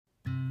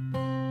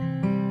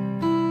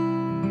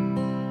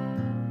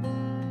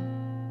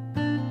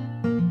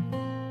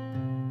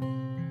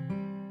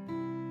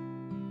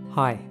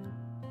Hi,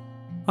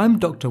 I'm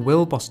Dr.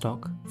 Will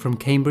Bostock from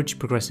Cambridge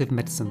Progressive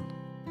Medicine.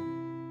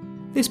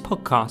 This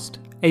podcast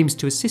aims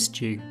to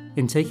assist you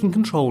in taking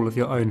control of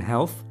your own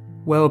health,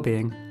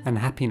 well-being and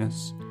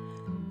happiness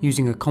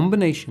using a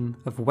combination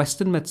of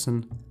Western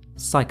medicine,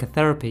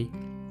 psychotherapy,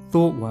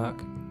 thought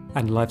work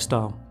and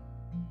lifestyle.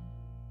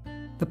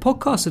 The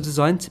podcasts are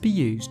designed to be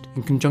used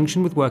in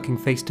conjunction with working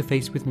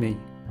face-to-face with me,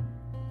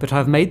 but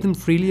I've made them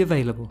freely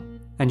available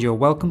and you're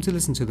welcome to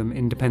listen to them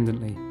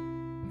independently.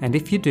 And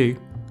if you do,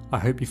 I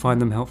hope you find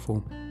them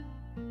helpful.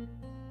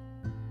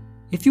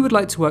 If you would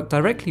like to work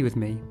directly with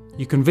me,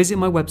 you can visit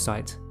my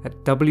website at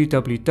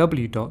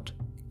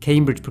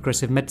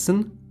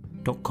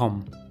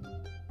www.cambridgeprogressivemedicine.com.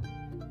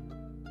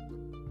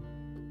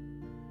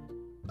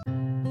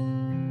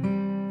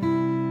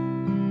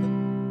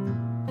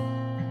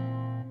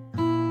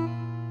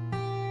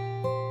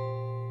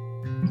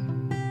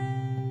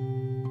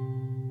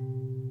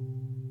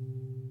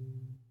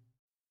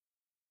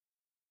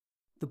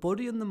 The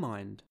body and the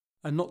mind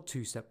are not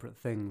two separate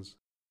things.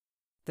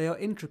 They are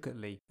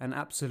intricately and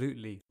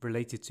absolutely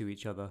related to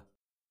each other.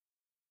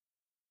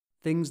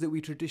 Things that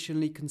we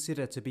traditionally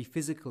consider to be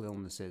physical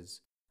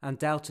illnesses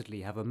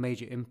undoubtedly have a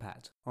major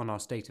impact on our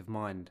state of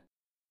mind,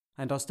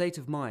 and our state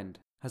of mind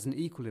has an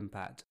equal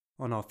impact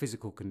on our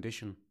physical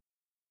condition.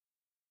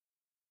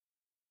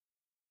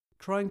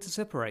 Trying to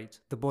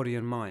separate the body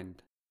and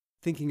mind,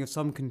 thinking of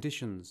some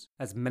conditions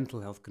as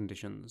mental health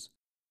conditions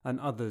and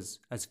others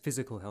as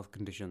physical health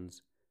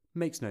conditions,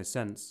 makes no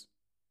sense.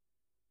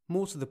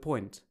 More to the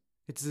point,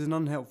 it is an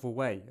unhelpful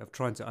way of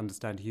trying to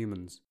understand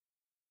humans,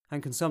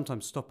 and can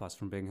sometimes stop us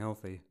from being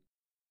healthy.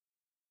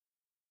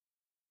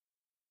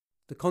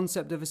 The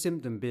concept of a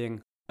symptom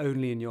being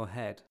only in your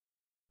head,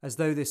 as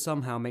though this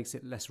somehow makes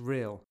it less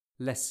real,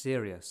 less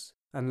serious,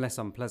 and less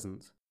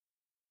unpleasant.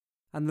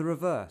 And the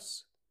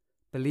reverse,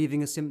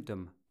 believing a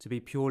symptom to be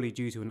purely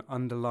due to an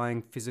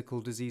underlying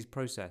physical disease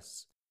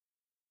process,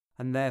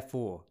 and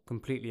therefore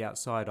completely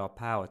outside our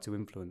power to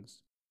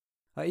influence,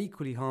 are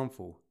equally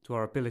harmful to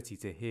our ability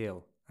to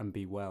heal and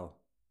be well.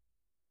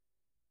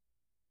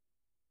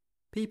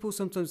 People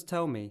sometimes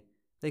tell me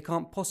they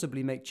can't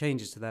possibly make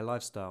changes to their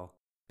lifestyle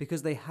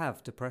because they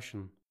have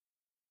depression.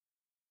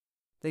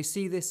 They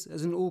see this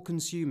as an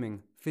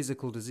all-consuming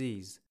physical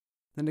disease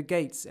that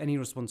negates any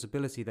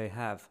responsibility they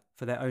have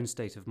for their own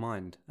state of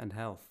mind and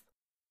health.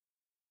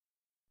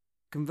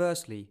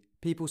 Conversely,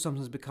 people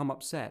sometimes become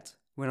upset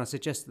when I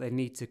suggest that they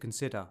need to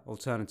consider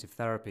alternative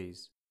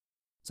therapies,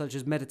 such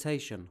as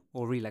meditation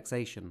or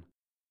relaxation,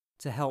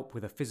 to help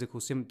with a physical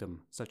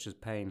symptom such as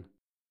pain.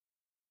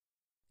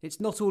 It's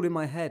not all in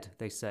my head,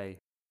 they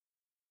say.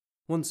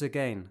 Once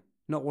again,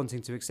 not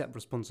wanting to accept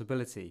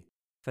responsibility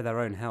for their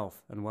own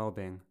health and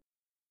well-being.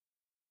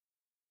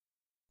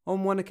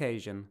 On one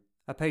occasion,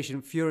 a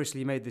patient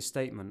furiously made this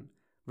statement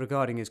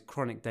regarding his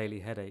chronic daily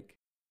headache.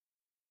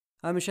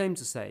 I'm ashamed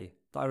to say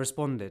that I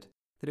responded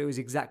that it was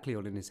exactly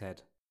all in his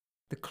head.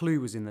 The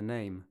clue was in the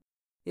name.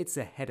 It's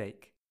a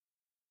headache.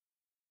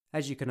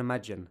 As you can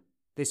imagine,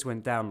 this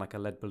went down like a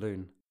lead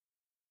balloon.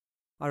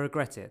 I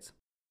regret it.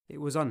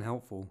 It was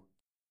unhelpful.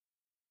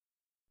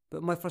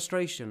 But my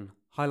frustration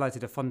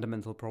highlighted a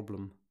fundamental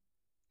problem,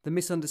 the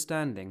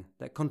misunderstanding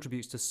that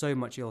contributes to so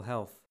much ill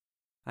health,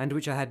 and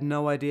which I had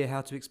no idea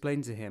how to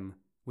explain to him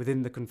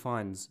within the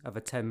confines of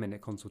a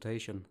 10-minute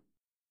consultation.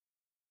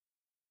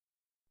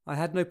 I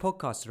had no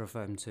podcast to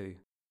refer him to,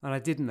 and I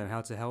didn't know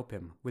how to help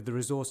him with the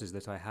resources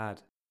that I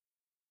had.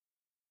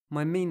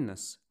 My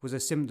meanness was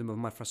a symptom of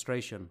my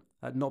frustration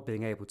at not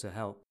being able to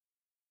help.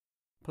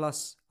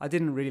 Plus, I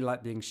didn't really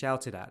like being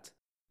shouted at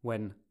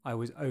when I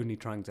was only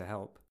trying to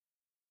help.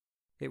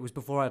 It was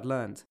before I'd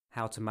learnt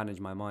how to manage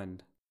my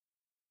mind.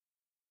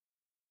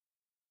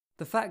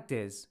 The fact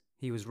is,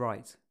 he was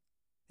right.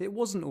 It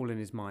wasn't all in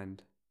his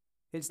mind.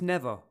 It's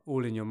never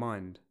all in your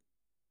mind.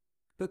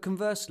 But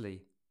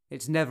conversely,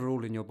 it's never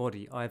all in your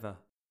body either.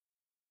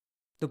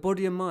 The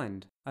body and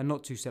mind are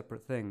not two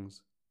separate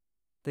things.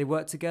 They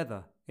work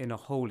together in a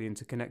wholly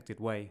interconnected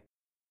way.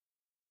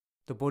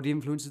 The body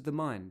influences the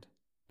mind,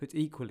 but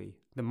equally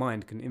the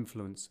mind can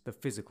influence the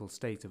physical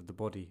state of the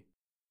body.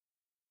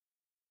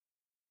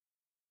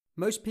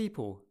 Most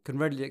people can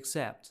readily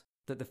accept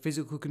that the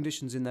physical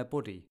conditions in their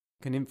body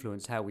can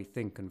influence how we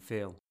think and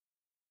feel.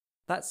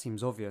 That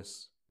seems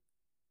obvious.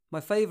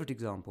 My favourite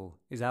example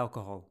is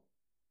alcohol.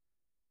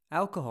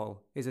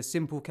 Alcohol is a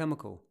simple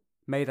chemical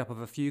made up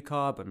of a few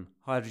carbon,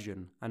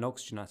 hydrogen and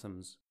oxygen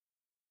atoms.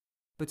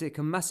 But it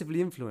can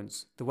massively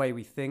influence the way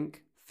we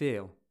think,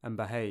 feel and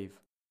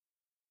behave.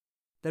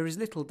 There is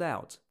little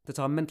doubt that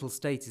our mental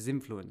state is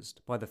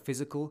influenced by the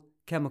physical,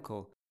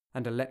 chemical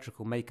and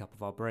electrical makeup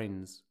of our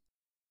brains.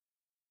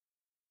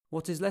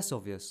 What is less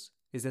obvious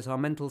is that our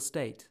mental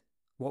state,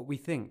 what we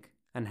think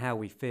and how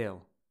we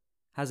feel,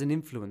 has an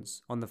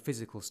influence on the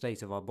physical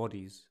state of our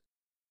bodies.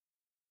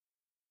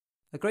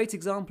 A great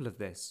example of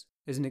this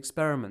is an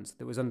experiment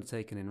that was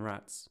undertaken in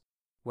rats,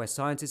 where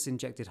scientists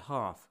injected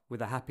half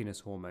with a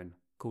happiness hormone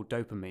called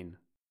dopamine.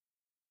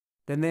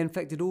 Then they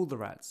infected all the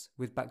rats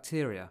with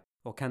bacteria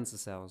or cancer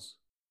cells.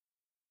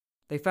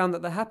 They found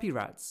that the happy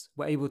rats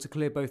were able to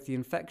clear both the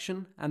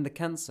infection and the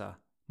cancer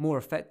more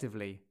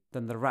effectively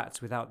than the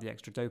rats without the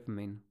extra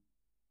dopamine.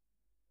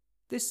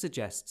 This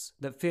suggests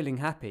that feeling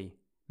happy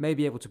may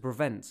be able to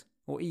prevent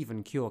or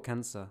even cure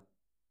cancer.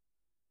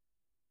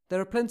 There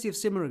are plenty of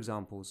similar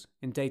examples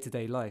in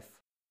day-to-day life.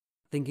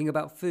 Thinking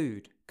about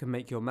food can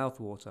make your mouth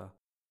water,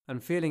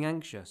 and feeling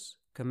anxious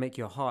can make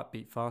your heart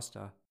beat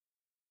faster.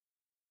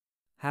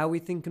 How we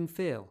think and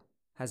feel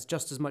has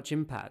just as much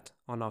impact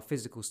on our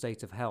physical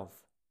state of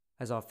health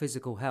as our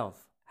physical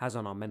health has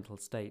on our mental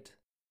state.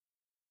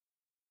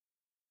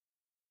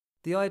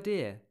 The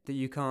idea that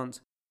you can't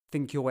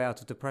think your way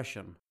out of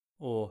depression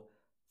or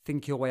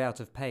think your way out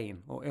of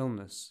pain or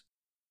illness,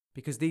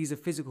 because these are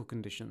physical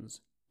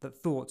conditions that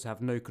thoughts have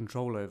no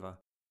control over,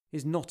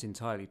 is not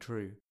entirely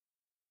true.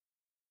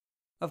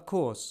 Of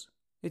course,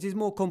 it is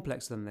more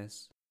complex than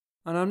this,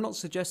 and I'm not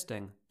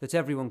suggesting that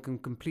everyone can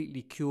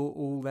completely cure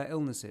all their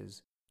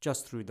illnesses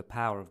just through the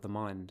power of the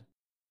mind.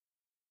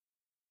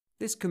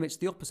 This commits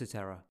the opposite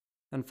error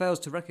and fails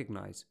to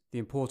recognize the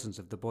importance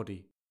of the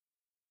body.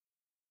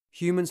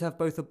 Humans have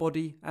both a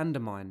body and a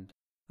mind,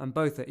 and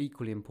both are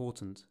equally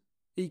important,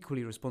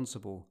 equally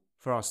responsible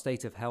for our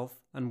state of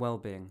health and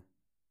well-being.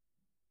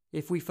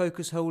 If we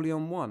focus wholly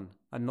on one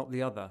and not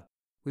the other,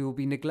 we will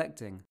be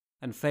neglecting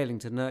and failing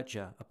to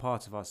nurture a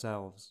part of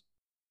ourselves.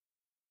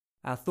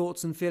 Our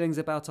thoughts and feelings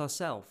about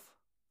ourselves,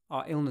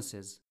 our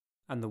illnesses,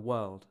 and the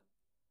world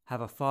have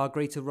a far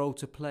greater role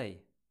to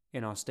play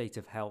in our state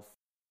of health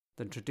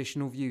than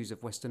traditional views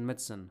of Western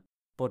medicine,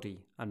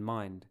 body, and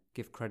mind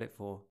give credit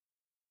for.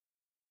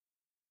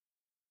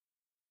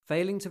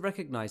 Failing to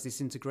recognize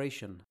this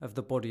integration of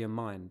the body and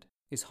mind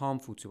is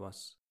harmful to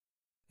us.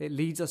 It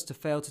leads us to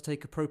fail to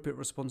take appropriate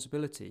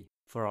responsibility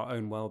for our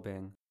own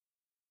well-being.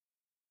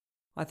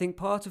 I think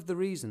part of the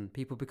reason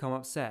people become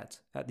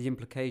upset at the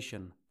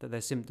implication that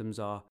their symptoms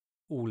are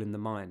all in the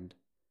mind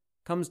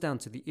comes down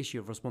to the issue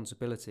of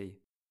responsibility,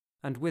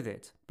 and with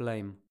it,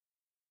 blame.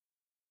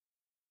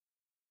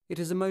 It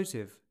is a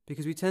motive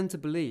because we tend to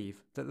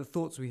believe that the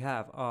thoughts we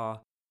have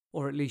are,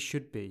 or at least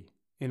should be,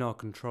 in our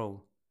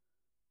control,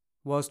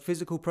 whilst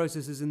physical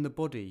processes in the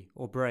body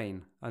or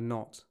brain are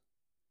not.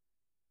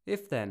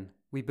 If then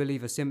we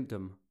believe a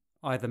symptom,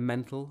 either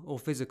mental or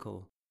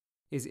physical,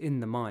 is in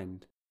the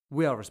mind,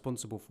 we are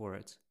responsible for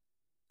it.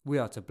 We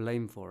are to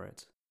blame for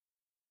it.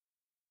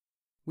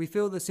 We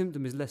feel the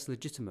symptom is less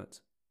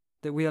legitimate,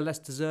 that we are less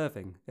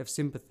deserving of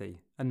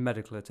sympathy and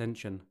medical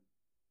attention.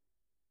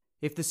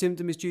 If the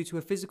symptom is due to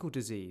a physical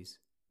disease,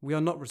 we are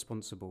not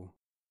responsible.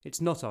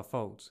 It's not our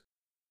fault.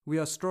 We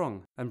are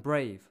strong and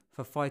brave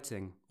for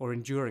fighting or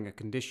enduring a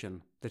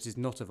condition that is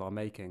not of our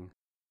making,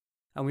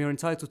 and we are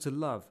entitled to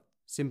love,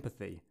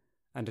 sympathy,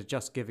 and a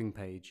just giving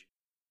page.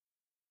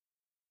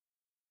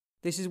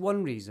 This is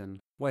one reason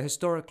why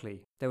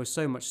historically there was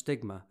so much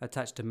stigma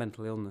attached to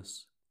mental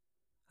illness,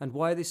 and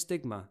why this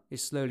stigma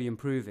is slowly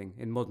improving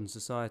in modern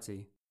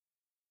society.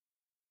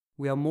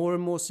 We are more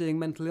and more seeing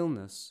mental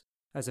illness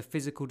as a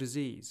physical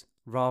disease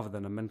rather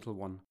than a mental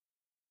one,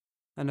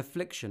 an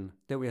affliction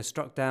that we are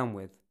struck down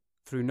with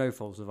through no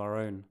fault of our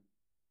own.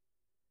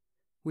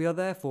 We are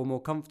therefore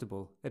more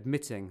comfortable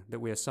admitting that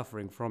we are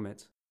suffering from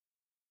it.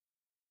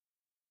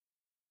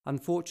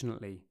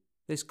 Unfortunately,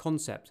 this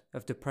concept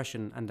of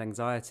depression and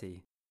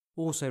anxiety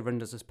also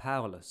renders us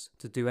powerless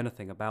to do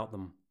anything about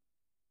them.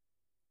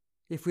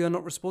 If we are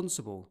not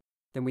responsible,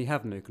 then we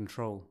have no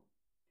control.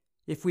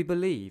 If we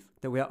believe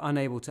that we are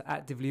unable to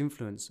actively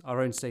influence our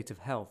own state of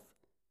health,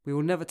 we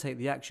will never take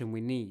the action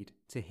we need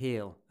to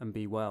heal and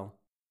be well.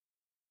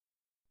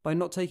 By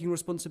not taking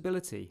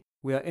responsibility,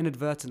 we are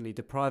inadvertently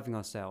depriving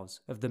ourselves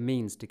of the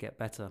means to get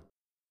better.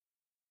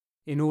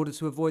 In order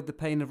to avoid the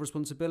pain of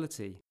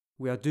responsibility,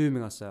 we are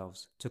dooming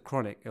ourselves to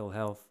chronic ill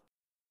health.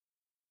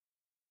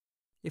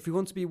 If we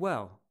want to be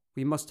well,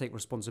 we must take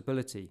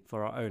responsibility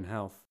for our own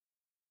health,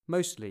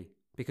 mostly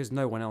because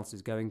no one else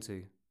is going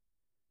to,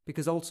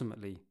 because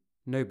ultimately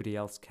nobody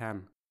else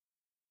can.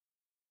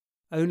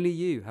 Only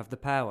you have the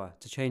power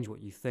to change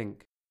what you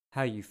think,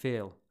 how you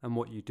feel, and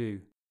what you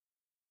do.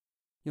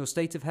 Your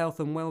state of health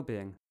and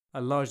well-being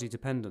are largely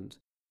dependent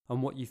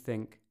on what you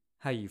think,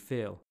 how you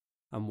feel,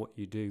 and what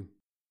you do.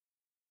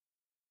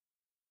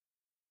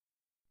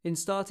 In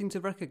starting to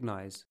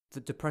recognize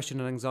that depression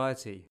and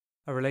anxiety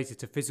are related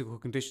to physical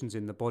conditions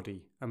in the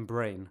body and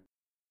brain,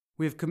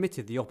 we have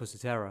committed the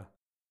opposite error,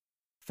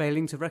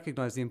 failing to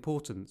recognize the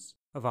importance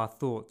of our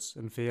thoughts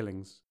and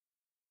feelings.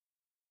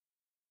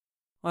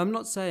 I am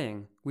not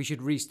saying we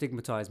should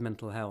re-stigmatize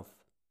mental health.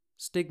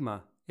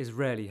 Stigma is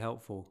rarely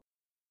helpful.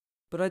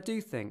 But I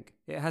do think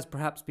it has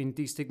perhaps been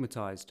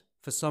destigmatized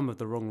for some of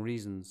the wrong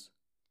reasons,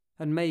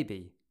 and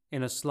maybe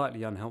in a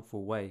slightly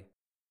unhelpful way.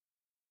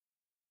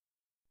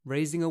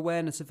 Raising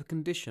awareness of a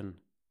condition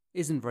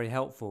isn't very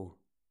helpful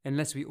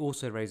unless we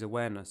also raise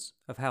awareness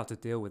of how to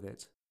deal with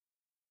it.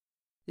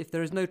 If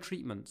there is no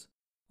treatment,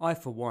 I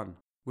for one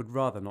would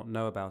rather not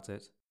know about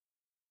it.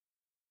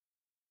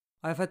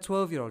 I have had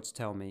 12-year-olds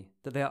tell me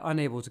that they are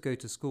unable to go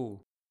to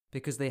school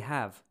because they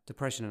have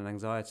depression and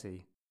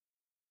anxiety.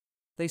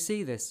 They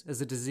see this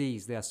as a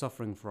disease they are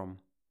suffering from,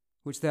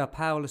 which they are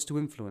powerless to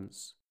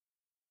influence.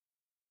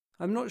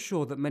 I'm not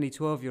sure that many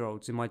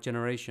 12-year-olds in my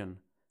generation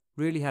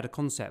really had a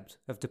concept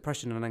of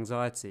depression and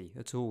anxiety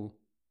at all.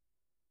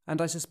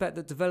 And I suspect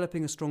that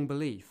developing a strong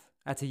belief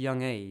at a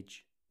young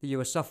age that you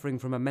are suffering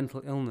from a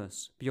mental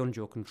illness beyond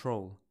your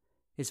control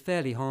is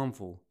fairly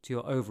harmful to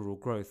your overall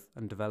growth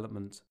and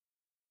development.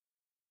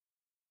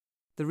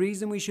 The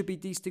reason we should be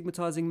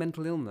destigmatizing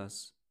mental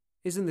illness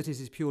isn't that it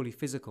is purely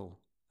physical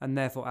and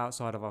therefore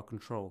outside of our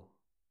control.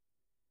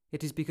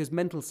 It is because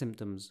mental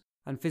symptoms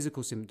and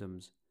physical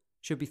symptoms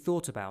should be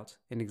thought about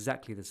in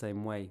exactly the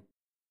same way.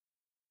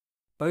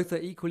 Both are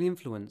equally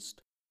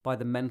influenced by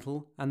the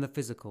mental and the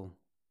physical,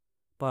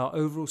 by our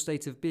overall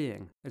state of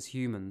being as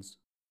humans.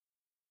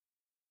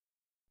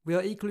 We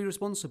are equally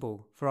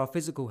responsible for our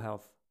physical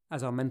health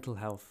as our mental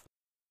health,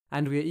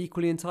 and we are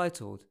equally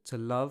entitled to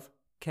love,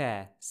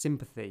 care,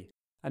 sympathy,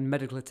 and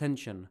medical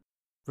attention,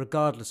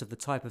 regardless of the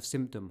type of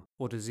symptom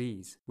or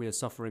disease we are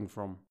suffering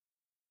from.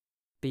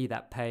 Be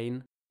that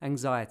pain,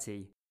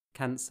 anxiety,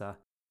 cancer,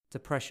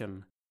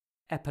 depression,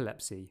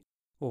 epilepsy,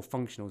 or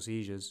functional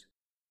seizures.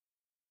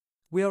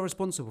 We are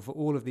responsible for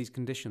all of these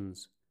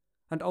conditions,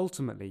 and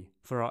ultimately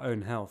for our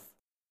own health.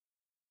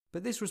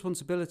 But this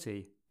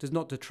responsibility does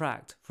not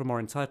detract from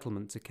our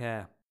entitlement to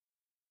care.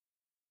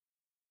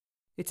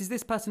 It is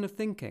this pattern of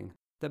thinking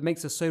that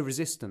makes us so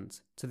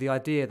resistant to the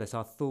idea that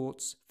our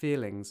thoughts,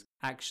 feelings,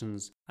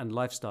 actions, and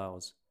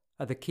lifestyles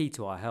are the key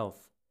to our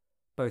health,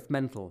 both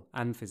mental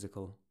and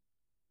physical.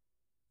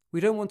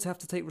 We don't want to have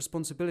to take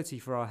responsibility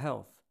for our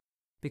health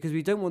because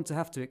we don't want to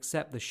have to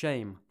accept the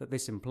shame that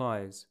this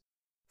implies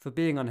for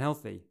being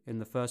unhealthy in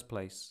the first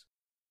place,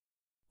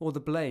 or the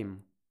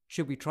blame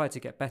should we try to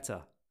get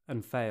better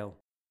and fail.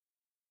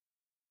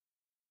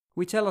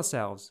 We tell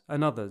ourselves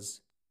and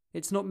others,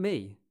 it's not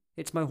me,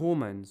 it's my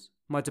hormones,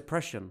 my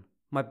depression,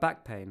 my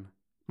back pain,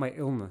 my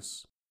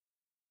illness.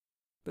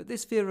 But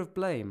this fear of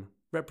blame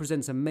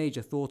represents a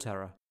major thought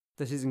error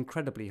that is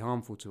incredibly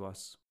harmful to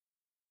us.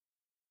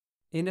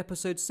 In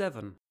episode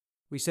 7,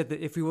 we said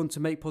that if we want to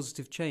make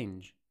positive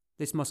change,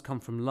 this must come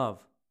from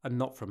love and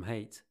not from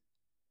hate.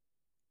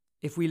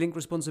 If we link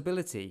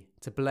responsibility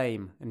to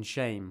blame and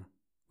shame,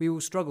 we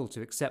will struggle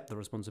to accept the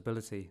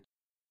responsibility.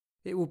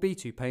 It will be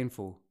too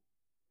painful.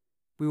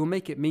 We will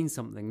make it mean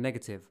something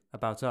negative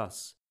about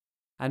us,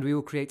 and we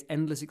will create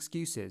endless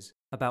excuses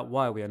about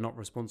why we are not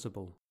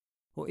responsible,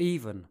 or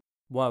even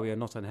why we are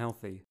not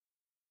unhealthy,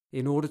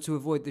 in order to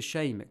avoid the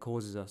shame it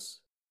causes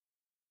us.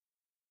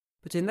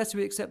 But unless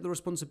we accept the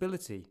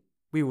responsibility,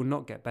 we will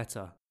not get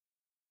better.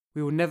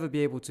 We will never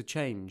be able to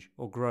change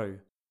or grow.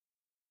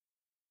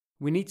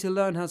 We need to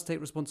learn how to take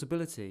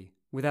responsibility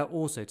without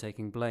also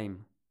taking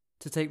blame,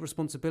 to take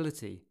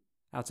responsibility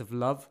out of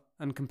love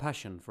and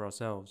compassion for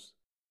ourselves.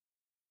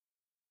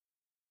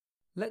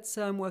 Let's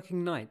say I'm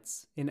working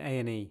nights in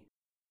A&E.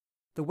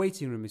 The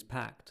waiting room is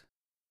packed.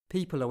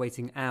 People are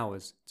waiting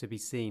hours to be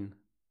seen.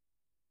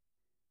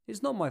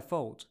 It's not my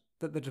fault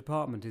that the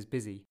department is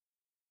busy.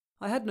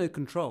 I had no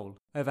control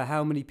over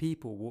how many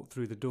people walked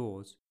through the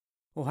doors,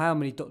 or how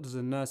many doctors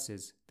and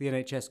nurses the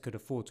NHS could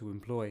afford to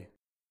employ.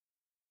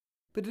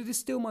 But it is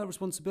still my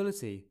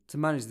responsibility to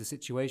manage the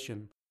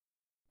situation,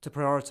 to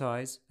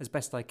prioritise as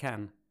best I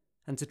can,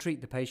 and to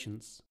treat the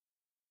patients.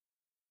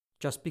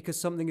 Just because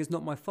something is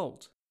not my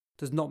fault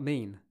does not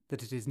mean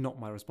that it is not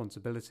my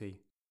responsibility.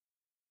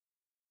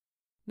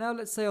 Now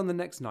let's say on the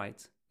next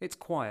night, it's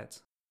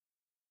quiet,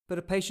 but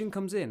a patient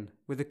comes in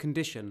with a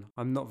condition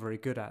I'm not very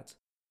good at,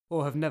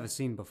 or have never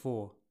seen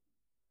before.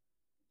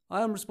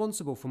 I am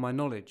responsible for my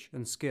knowledge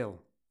and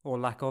skill, or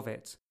lack of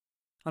it,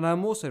 and I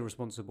am also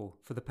responsible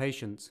for the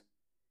patient,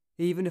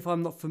 even if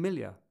I'm not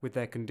familiar with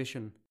their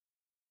condition.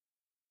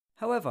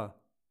 However,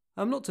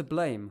 I'm not to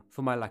blame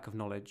for my lack of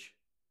knowledge.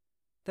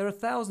 There are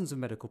thousands of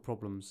medical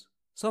problems,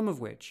 some of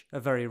which are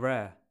very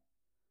rare.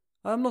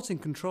 I am not in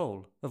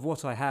control of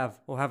what I have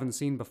or haven't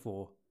seen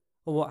before,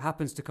 or what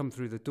happens to come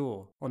through the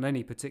door on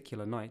any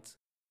particular night.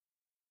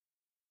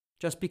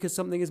 Just because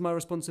something is my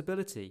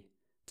responsibility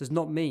does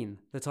not mean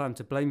that I am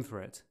to blame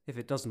for it if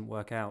it doesn't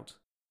work out.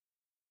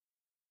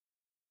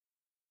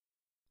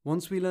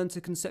 Once we learn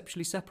to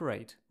conceptually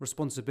separate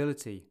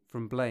responsibility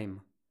from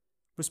blame,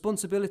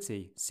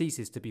 responsibility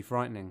ceases to be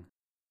frightening,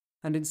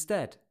 and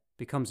instead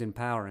becomes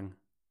empowering.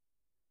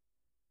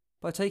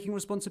 By taking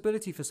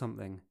responsibility for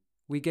something,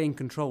 we gain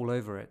control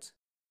over it,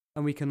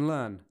 and we can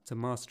learn to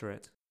master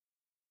it.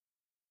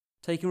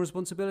 Taking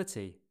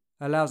responsibility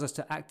allows us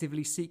to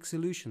actively seek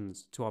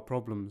solutions to our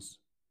problems.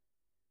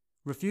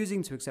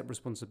 Refusing to accept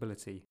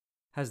responsibility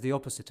has the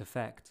opposite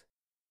effect.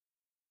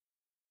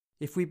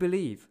 If we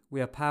believe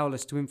we are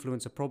powerless to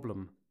influence a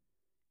problem,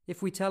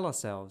 if we tell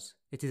ourselves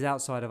it is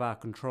outside of our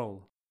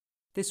control,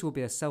 this will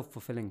be a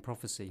self-fulfilling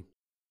prophecy.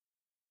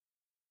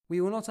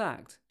 We will not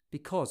act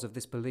because of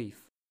this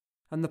belief,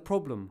 and the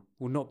problem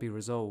will not be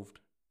resolved.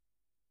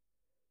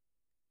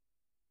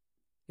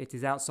 It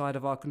is outside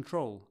of our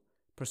control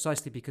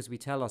precisely because we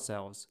tell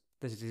ourselves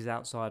that it is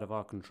outside of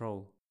our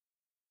control.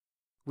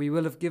 We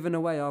will have given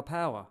away our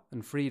power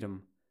and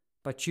freedom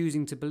by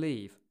choosing to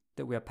believe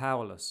that we are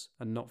powerless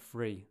and not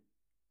free.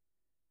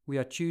 We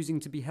are choosing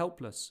to be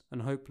helpless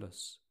and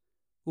hopeless,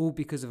 all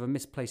because of a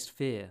misplaced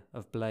fear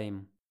of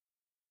blame.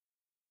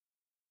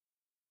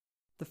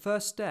 The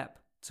first step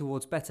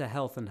towards better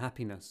health and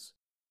happiness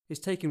is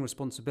taking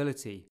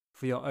responsibility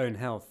for your own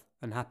health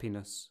and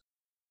happiness.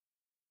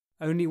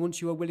 Only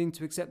once you are willing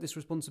to accept this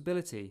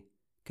responsibility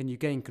can you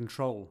gain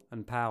control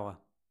and power.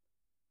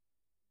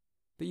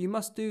 But you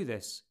must do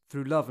this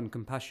through love and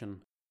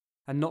compassion,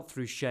 and not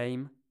through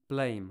shame,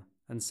 blame,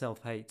 and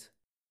self-hate.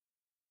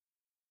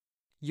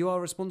 You are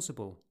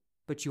responsible,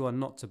 but you are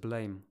not to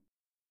blame.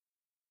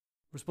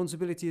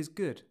 Responsibility is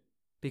good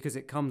because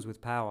it comes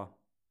with power.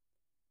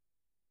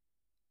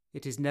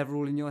 It is never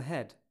all in your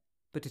head,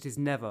 but it is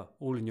never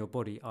all in your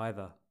body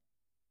either.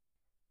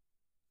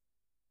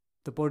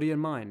 The body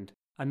and mind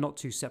are not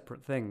two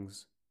separate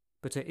things,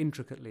 but are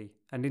intricately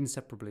and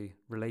inseparably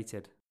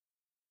related.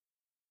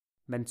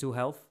 Mental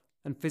health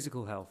and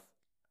physical health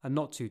are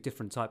not two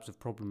different types of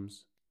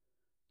problems.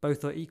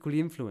 Both are equally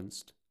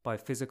influenced by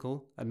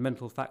physical and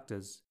mental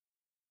factors,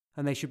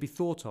 and they should be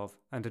thought of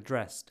and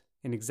addressed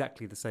in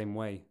exactly the same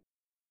way.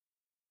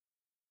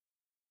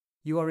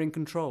 You are in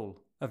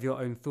control of your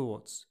own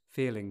thoughts,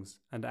 feelings,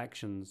 and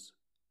actions.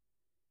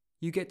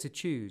 You get to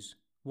choose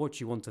what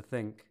you want to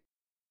think.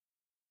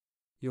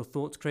 Your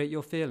thoughts create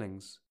your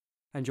feelings,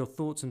 and your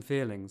thoughts and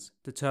feelings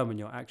determine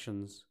your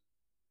actions.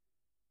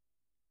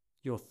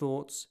 Your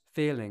thoughts,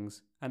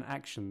 feelings, and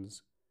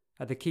actions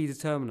are the key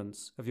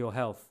determinants of your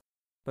health,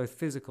 both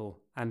physical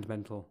and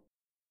mental.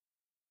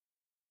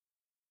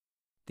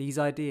 These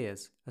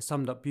ideas are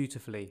summed up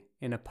beautifully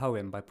in a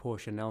poem by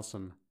Portia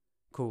Nelson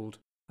called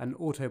An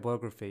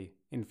Autobiography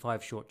in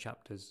 5 Short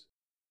Chapters.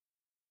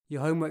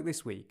 Your homework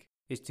this week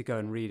is to go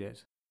and read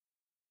it.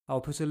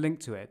 I'll put a link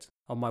to it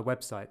on my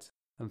website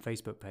and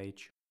Facebook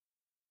page.